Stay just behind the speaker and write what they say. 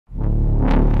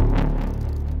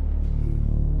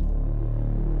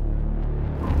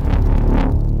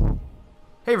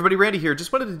Hey everybody, Randy here.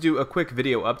 Just wanted to do a quick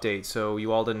video update so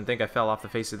you all didn't think I fell off the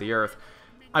face of the earth.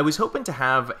 I was hoping to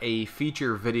have a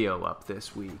feature video up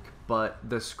this week, but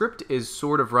the script is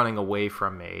sort of running away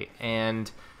from me, and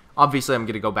obviously I'm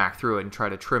going to go back through it and try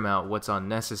to trim out what's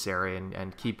unnecessary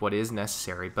and keep what is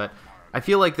necessary, but I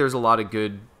feel like there's a lot of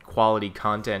good quality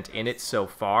content in it so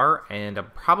far, and I'm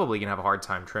probably going to have a hard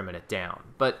time trimming it down.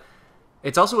 But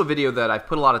it's also a video that I've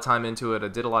put a lot of time into it, I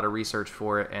did a lot of research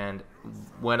for it, and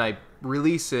when I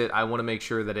release it, I want to make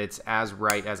sure that it's as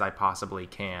right as I possibly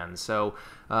can. So,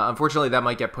 unfortunately, that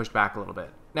might get pushed back a little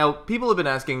bit. Now, people have been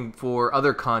asking for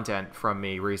other content from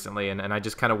me recently, and I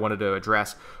just kind of wanted to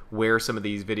address where some of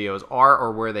these videos are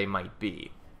or where they might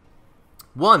be.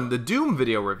 One, the Doom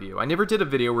video review. I never did a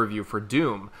video review for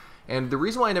Doom, and the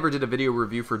reason why I never did a video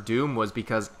review for Doom was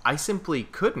because I simply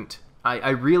couldn't. I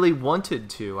really wanted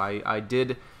to. I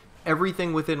did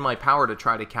everything within my power to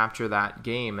try to capture that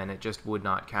game, and it just would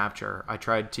not capture. I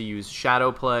tried to use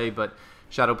shadow play, but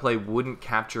shadow play wouldn't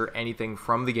capture anything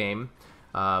from the game.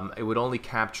 It would only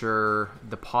capture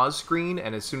the pause screen,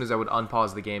 and as soon as I would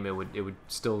unpause the game, it would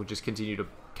still just continue to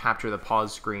capture the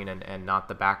pause screen and not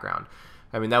the background.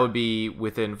 I mean, that would be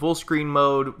within full screen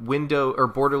mode, window or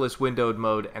borderless windowed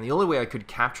mode, and the only way I could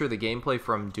capture the gameplay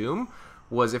from Doom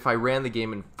was if I ran the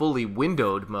game in fully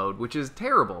windowed mode, which is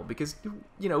terrible because,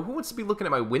 you know, who wants to be looking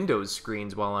at my Windows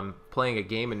screens while I'm playing a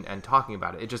game and talking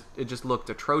about it? It just looked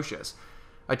atrocious.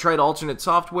 I tried alternate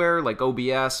software like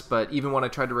OBS, but even when I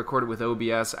tried to record it with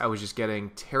OBS, I was just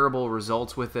getting terrible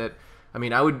results with it. I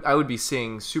mean, I would be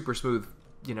seeing super smooth,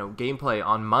 you know, gameplay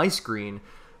on my screen,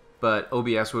 but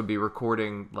OBS would be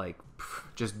recording like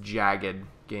just jagged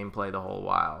gameplay the whole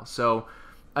while. So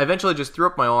I eventually just threw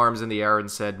up my arms in the air and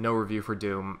said no review for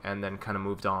Doom, and then kind of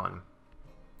moved on.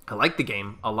 I like the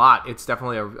game a lot. It's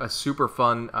definitely a super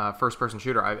fun first-person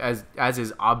shooter, as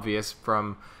is obvious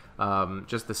from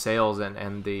just the sales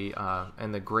and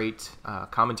the great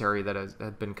commentary that has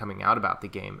been coming out about the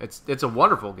game. It's a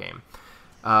wonderful game,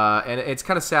 and it's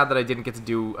kind of sad that I didn't get to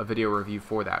do a video review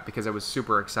for that because I was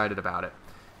super excited about it.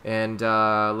 And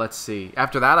let's see.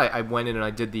 After that, I went in and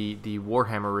I did the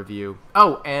Warhammer review.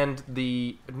 Oh, and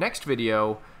the next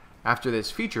video after this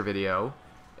feature video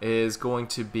is going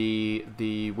to be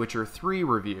the Witcher 3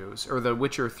 reviews, or the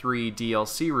Witcher 3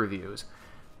 DLC reviews.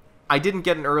 I didn't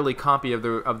get an early copy of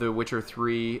the Witcher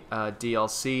 3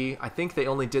 DLC. I think they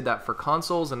only did that for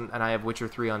consoles, and I have Witcher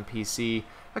 3 on PC.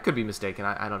 I could be mistaken.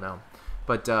 I don't know.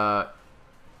 But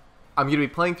I'm going to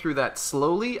be playing through that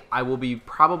slowly. I will be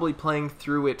probably playing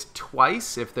through it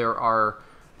twice if there are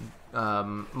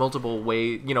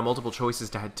multiple choices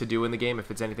to do in the game. If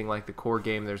it's anything like the core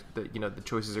game, the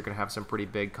choices are going to have some pretty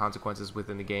big consequences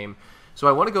within the game. So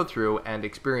I want to go through and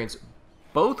experience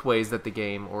both ways that the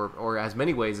game, or as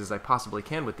many ways as I possibly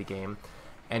can with the game,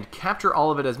 and capture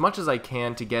all of it as much as I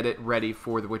can to get it ready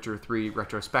for the Witcher 3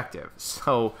 retrospective.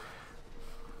 So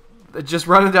just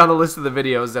running down the list of the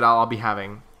videos that I'll be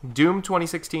having. Doom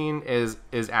 2016 is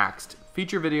axed.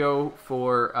 Feature video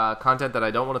for content that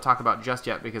I don't want to talk about just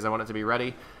yet because I want it to be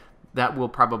ready. That will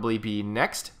probably be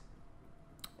next.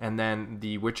 And then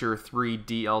the Witcher 3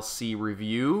 DLC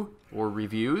review or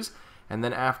reviews. And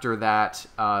then after that,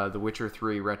 the Witcher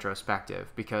 3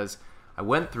 retrospective. Because I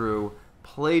went through,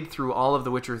 played through all of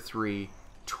the Witcher 3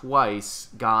 twice,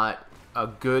 got a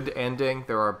good ending.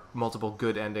 There are multiple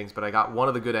good endings, but I got one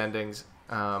of the good endings.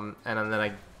 And then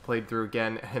I played through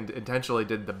again and intentionally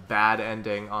did the bad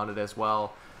ending on it as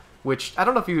well, which I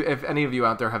don't know if any of you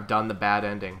out there have done the bad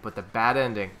ending, but the bad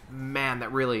ending, man,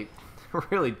 that really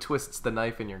twists the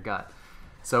knife in your gut.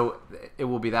 So it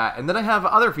will be that. And then I have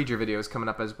other feature videos coming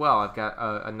up as well. I've got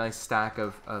a nice stack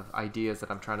of ideas that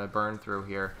I'm trying to burn through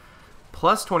here,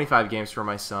 plus 25 games for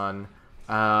my son,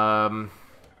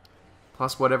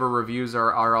 plus whatever reviews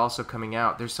are also coming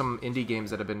out. There's some indie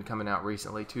games that have been coming out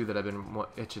recently too that I've been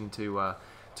itching to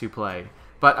play.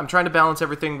 But I'm trying to balance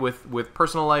everything with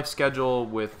personal life schedule,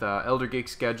 with Elder Geek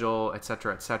schedule,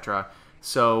 etc., etc.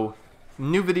 So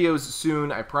new videos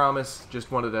soon, I promise. Just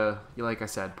wanted to, like I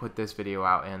said, put this video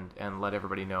out and let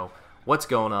everybody know what's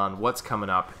going on, what's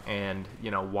coming up, and you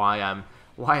know why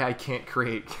I can't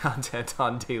create content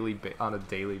on a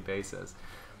daily basis.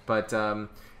 But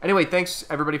anyway, thanks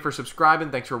everybody for subscribing.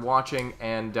 Thanks for watching,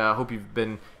 and hope you've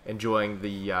been enjoying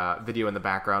the video in the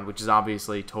background, which is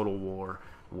obviously Total War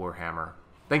Warhammer.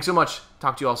 Thanks so much.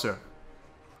 Talk to you all soon.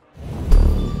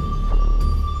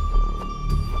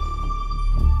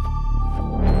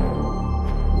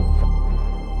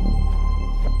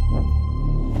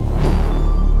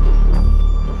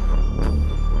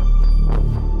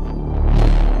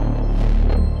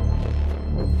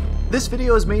 This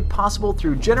video is made possible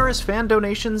through generous fan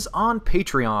donations on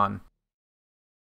Patreon.